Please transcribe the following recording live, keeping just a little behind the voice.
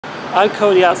I'm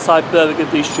currently outside Birmingham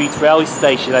New Street railway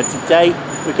station, and today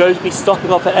we're going to be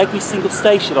stopping off at every single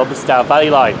station on the Stour Valley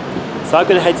Line. So I'm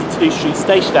going to head into New Street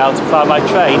Station now to find my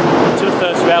train to the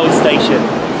first railway station.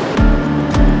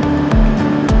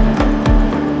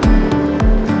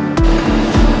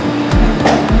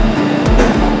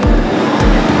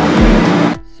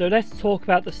 So let's talk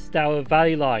about the Stour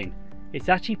Valley Line. It's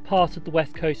actually part of the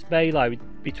West Coast Main Line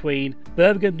between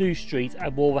Birmingham New Street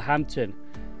and Wolverhampton,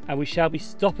 and we shall be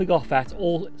stopping off at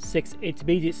all 6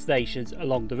 intermediate stations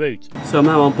along the route. So I'm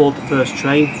now on board the first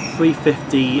train,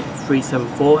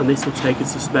 350-374, and this will take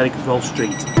us to Smethwick and Rolfe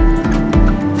Street.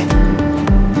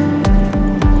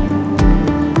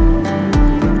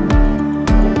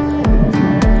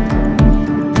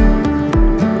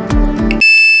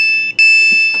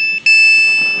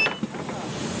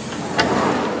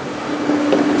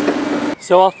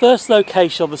 So our first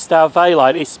location on the Stour Valley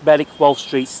Line is Manic Rolfe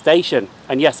Street Station,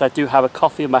 and yes, I do have a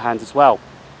coffee in my hand as well.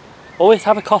 Always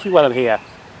have a coffee when I'm here.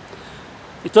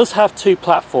 It does have 2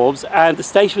 platforms, and the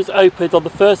station was opened on the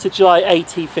 1st of July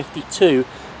 1852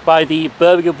 by the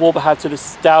Birmingham Wolverhampton and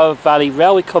Stour Valley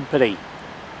Railway Company.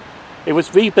 It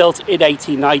was rebuilt in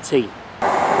 1890.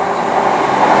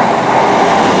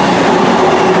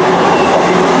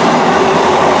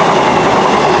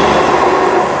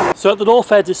 So at the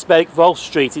north end of Smethwick Rolfe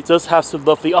Street, it does have some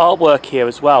lovely artwork here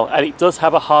as well, and it does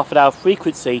have a half-an-hour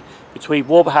frequency between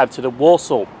Wolverhampton and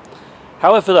Walsall.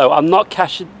 However though, I'm not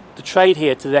catching the train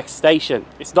here to the next station.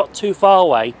 It's not too far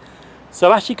away,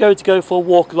 so I'm actually going to go for a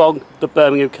walk along the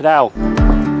Birmingham Canal.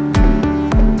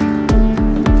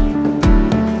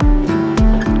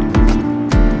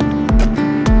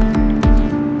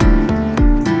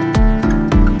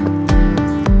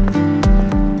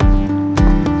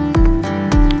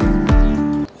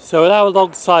 So we're now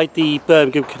alongside the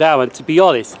Birmingham Canal, and to be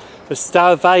honest, the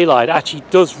Stour Valley Line actually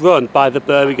does run by the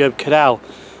Birmingham Canal.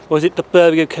 Or is it the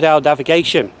Birmingham Canal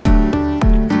Navigation?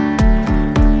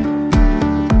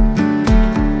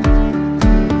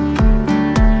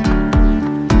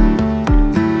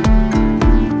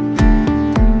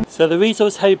 So the reason I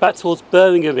was heading back towards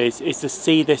Birmingham is to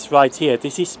see this right here.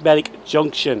 This is Manic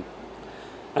Junction,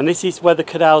 and this is where the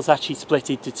canal's actually split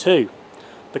into 2.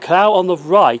 The canal on the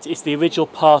right is the original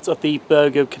part of the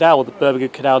Birmingham Canal, or the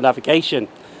Birmingham Canal Navigation,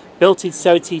 built in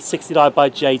 1769 by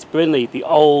James Brindley, the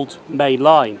old main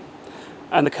line.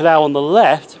 And the canal on the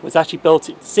left was actually built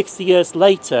 60 years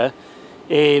later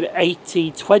in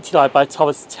 1829 by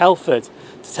Thomas Telford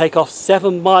to take off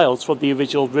 7 miles from the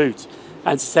original route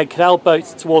and to send canal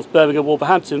boats towards Birmingham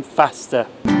Wolverhampton faster.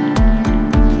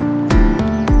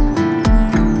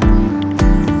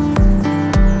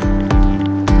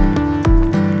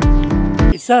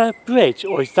 Is that a bridge,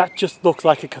 or is that just looks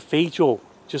like a cathedral?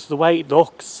 Just the way it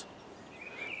looks.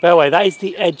 By the way, that is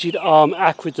the Engine Arm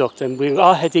Aqueduct, and we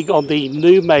are heading on the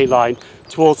new main line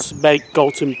towards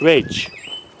Galton Bridge.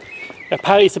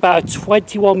 Apparently it's about a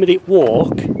 21-minute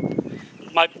walk.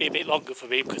 It might be a bit longer for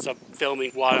me because I'm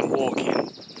filming while I'm walking.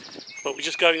 But we're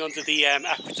just going under the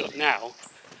aqueduct now.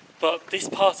 But this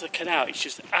part of the canal is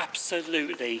just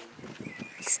absolutely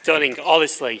stunning,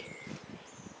 honestly.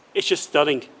 It's just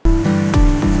stunning.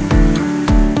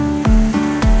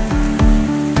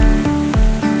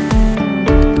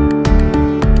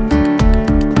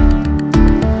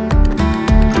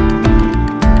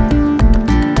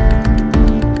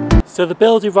 So the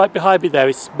building right behind me there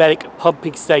is Manic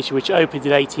Pumping Station, which opened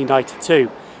in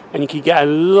 1892, and you can get a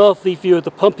lovely view of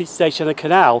the pumping station and the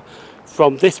canal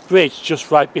from this bridge just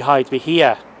right behind me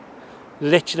here.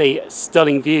 Literally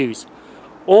stunning views.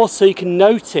 Also you can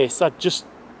notice, I just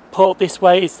put this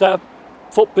way, is that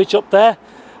footbridge up there?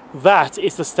 That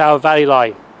is the Stour Valley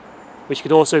Line, which you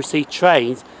can also see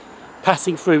trains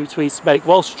passing through between Smethwick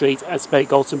Rolfe Street and Smethwick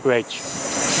Galton Bridge.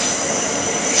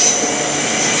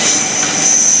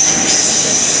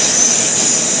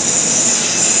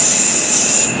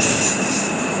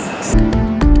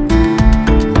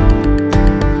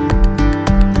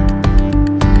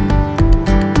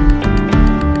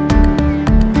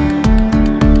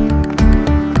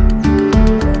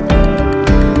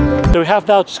 We have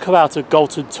now just come out of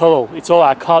Galton Tunnel. It's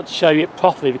alright, I can't show you it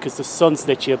properly because the sun's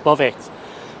literally above it.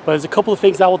 But there's a couple of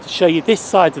things I want to show you this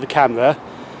side of the camera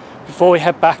before we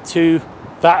head back to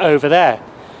that over there.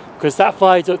 Because that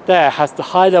viaduct there has the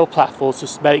high level platforms to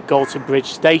Smethwick Galton Bridge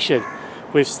Station,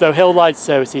 with Stour Hill Line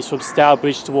services from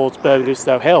Stourbridge towards Birmingham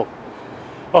Stour Hill.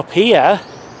 Up here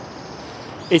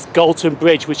is Galton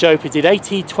Bridge, which opened in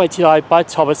 1829 by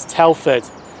Thomas Telford.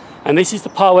 And this is the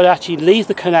part where it actually leaves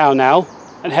the canal now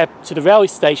and head to the railway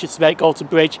station, Smethwick Galton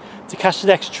Bridge, to catch the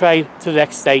next train to the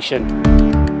next station.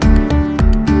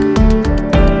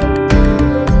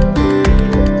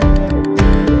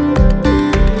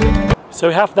 So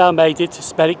we have now made it to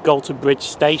Smethwick Galton Bridge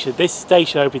Station. This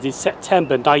station opened in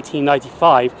September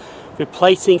 1995,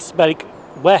 replacing Smethwick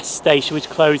West Station, which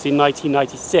closed in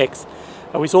 1996,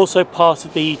 and was also part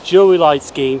of the Jewellery Line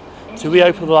scheme to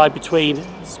reopen the line between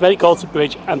Smethwick Galton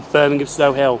Bridge and Birmingham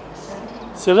Snow Hill.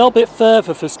 So a little bit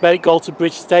further from Smethwick Galton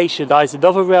Bridge Station there is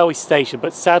another railway station,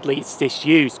 but sadly it's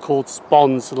disused, called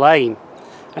Stour Lane.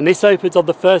 And this opened on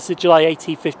the 1st of July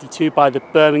 1852 by the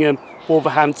Birmingham,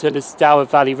 Wolverhampton and Stour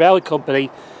Valley Railway Company,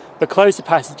 but closed to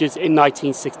passengers in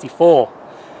 1964.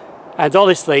 And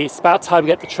honestly, it's about time we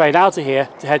get the train out of here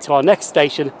to head to our next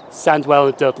station, Sandwell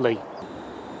and Dudley.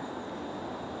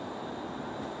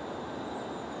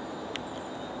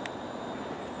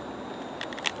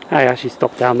 I actually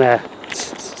stopped down there.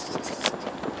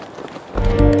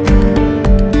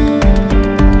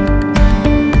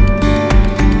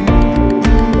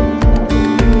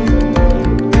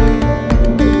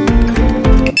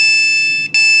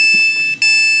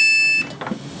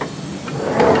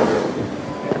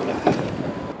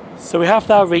 So we have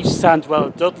now reached Sandwell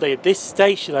and Dudley. This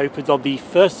station opened on the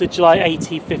 1st of July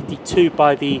 1852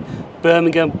 by the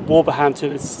Birmingham,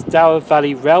 Wolverhampton and Stour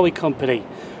Valley Railway Company.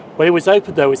 When it was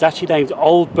opened though, it was actually named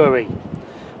Oldbury.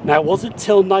 Now it wasn't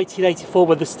until 1984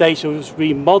 when the station was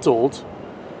rebuilt,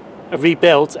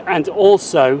 and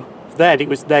also then it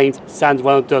was named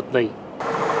Sandwell and Dudley.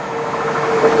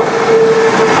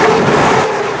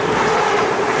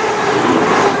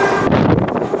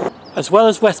 As well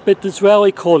as West Midlands Railway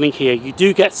calling here, you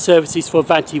do get services for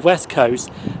Vanti West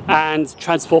Coast and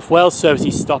Transport for Wales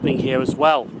services stopping here as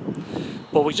well.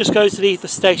 But we're just going to leave the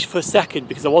station for a second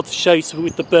because I want to show you something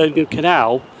with the Birmingham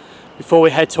Canal before we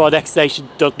head to our next station,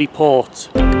 Dudley Port.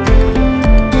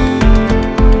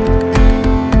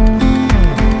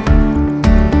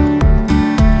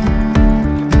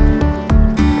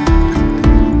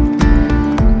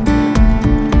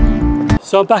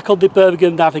 So I'm back on the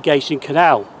Birmingham Navigation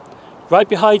Canal. Right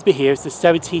behind me here is the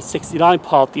 1769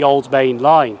 part of the old main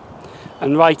line,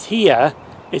 and right here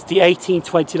is the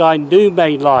 1829 new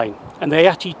main line, and they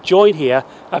actually join here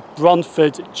at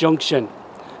Bronford Junction.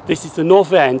 This is the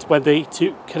north end when the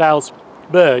two canals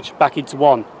merge back into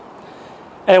one.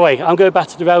 Anyway, I'm going back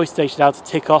to the railway station now to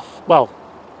tick off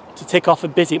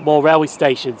and visit more railway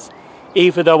stations,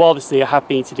 even though obviously I have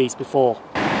been to these before.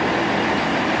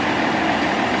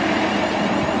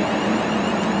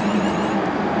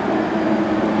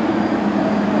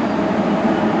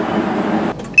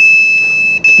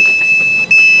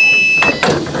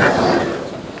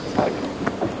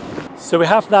 So we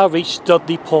have now reached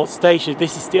Dudley Port Station.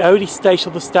 This is the only station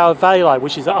on the Stour Valley Line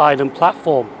which is an island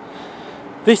platform.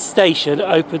 This station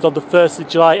opened on the 1st of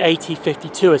July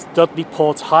 1852 as Dudley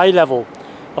Port High Level.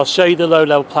 I'll show you the low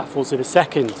level platforms in a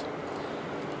second.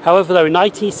 However though, in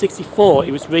 1964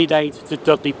 it was renamed to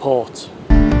Dudley Port.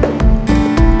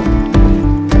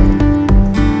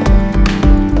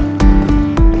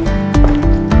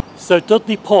 So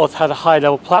Dudley Port had a high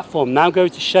level platform. Now I'm going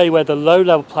to show you where the low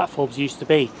level platforms used to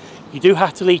be. You do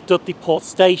have to leave Dudley Port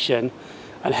Station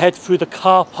and head through the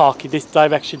car park in this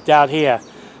direction down here.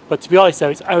 But to be honest though,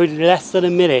 it's only less than a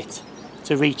minute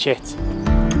to reach it.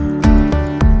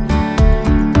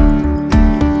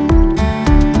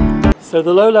 So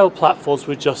the low level platforms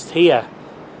were just here.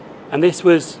 And this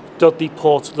was Dudley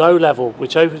Port Low Level,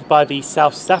 which opened by the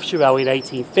South Staffordshire Railway in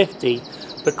 1850,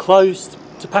 but closed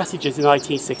to passengers in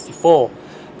 1964.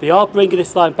 They are bringing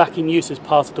this line back in use as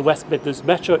part of the West Midlands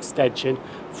Metro extension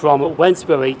from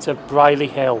Wednesbury to Brierley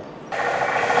Hill.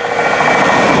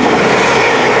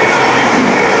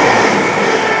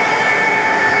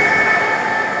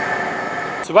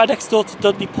 So right next door to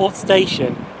Dudley Port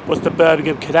Station was the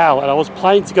Birmingham Canal, and I was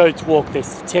planning to go to walk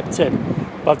this to Tipton,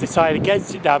 but I've decided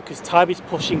against it now because time is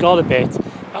pushing on a bit.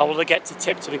 I want to get to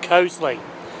Tipton and Coseley.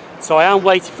 So I am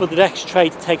waiting for the next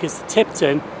train to take us to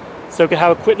Tipton, so we can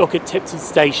have a quick look at Tipton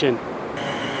Station.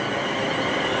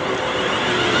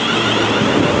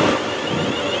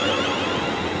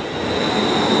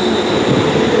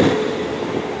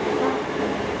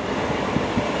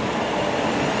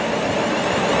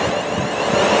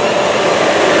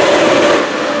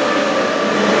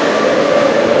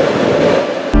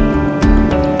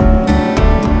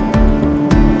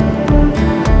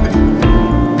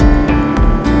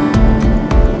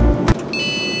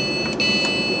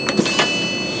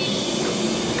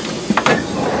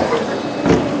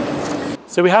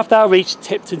 So we have now reached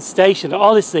Tipton Station.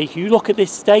 Honestly, if you look at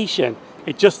this station,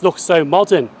 it just looks so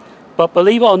modern. But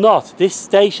believe it or not, this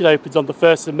station opened on the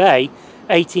 1st of May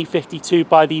 1852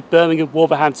 by the Birmingham,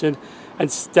 Wolverhampton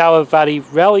and Stour Valley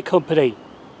Railway Company,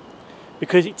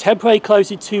 because it temporarily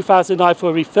closed in 2009 for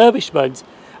a refurbishment,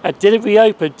 and didn't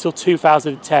reopen till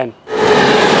 2010.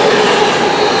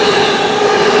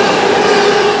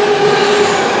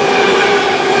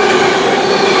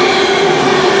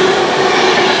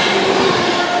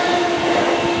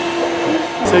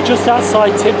 So just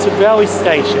outside Tipton railway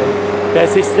station,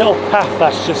 there's this little path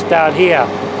that's just down here.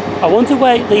 I wonder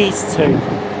where it leads to.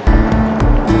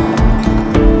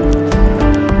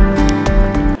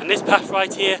 And this path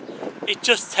right here, it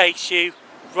just takes you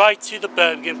right to the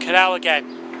Birmingham Canal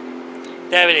again.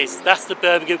 There it is, that's the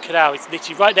Birmingham Canal. It's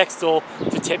literally right next door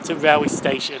to Tipton railway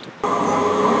station.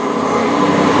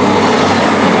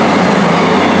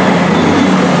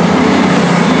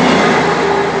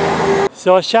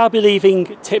 So I shall be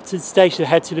leaving Tipton station to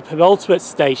head to the penultimate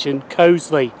station,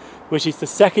 Coseley, which is the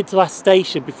second to last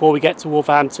station before we get to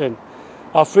Wolverhampton.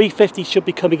 Our 350 should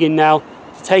be coming in now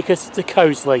to take us to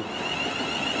Coseley.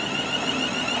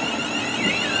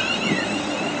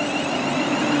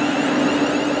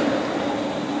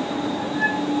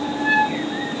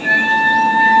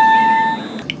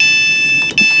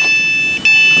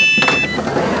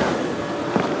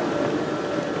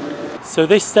 So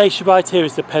this station right here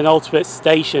is the penultimate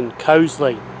station,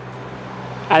 Coseley,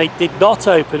 and it did not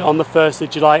open on the 1st of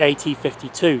July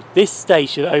 1852. This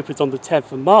station opened on the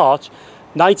 10th of March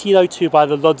 1902 by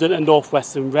the London and North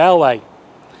Western Railway.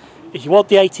 If you want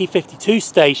the 1852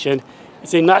 station,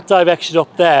 it's in that direction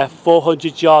up there,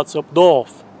 400 yards up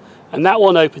north, and that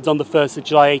one opened on the 1st of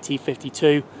July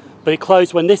 1852, but it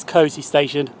closed when this Coseley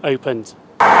station opened.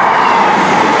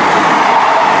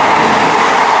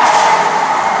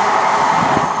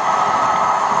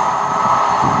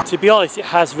 To be honest, it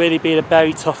has really been a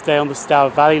very tough day on the Stour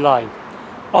Valley Line.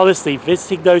 Honestly,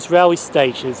 visiting those railway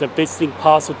stations and visiting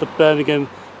parts of the Birmingham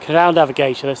Canal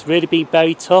navigation has really been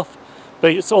very tough,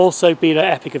 but it's also been an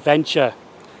epic adventure.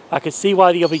 I can see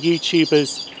why the other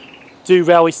YouTubers do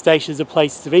railway stations and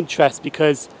places of interest,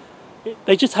 because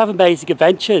they just have amazing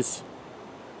adventures.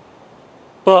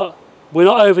 But we're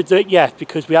not overdoing it yet,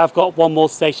 because we have got one more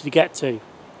station to get to,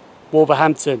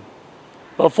 Wolverhampton.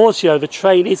 But unfortunately, the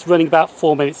train is running about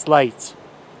 4 minutes late.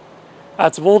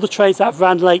 Out of all the trains that have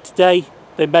ran late today,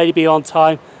 they may be on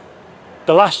time.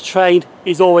 The last train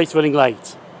is always running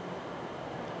late.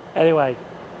 Anyway,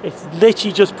 it's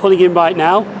literally just pulling in right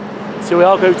now. So we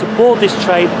are going to board this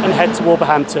train and head to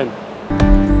Wolverhampton.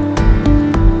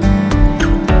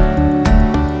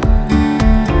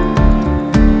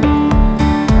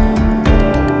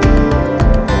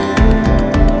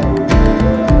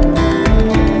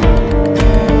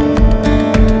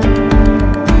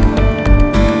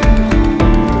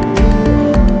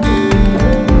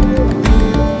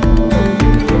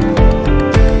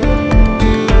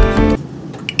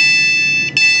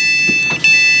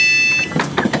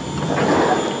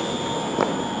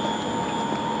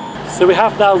 So we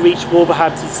have now reached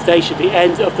Wolverhampton station, the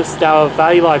end of the Stour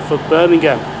Valley Line from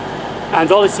Birmingham.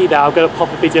 And honestly now I'm going to pop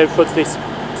a video in front of this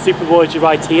Super Voyager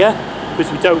right here,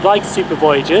 because we don't like Super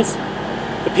Voyagers.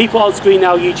 The people on screen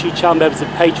now are YouTube channel members and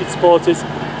Patreon supporters.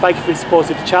 Thank you for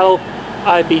supporting the channel.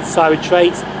 I've been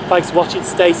SarahWithTheTrains. Thanks for watching,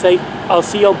 stay safe. I'll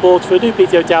see you on board for a new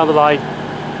video down the line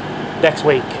next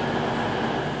week.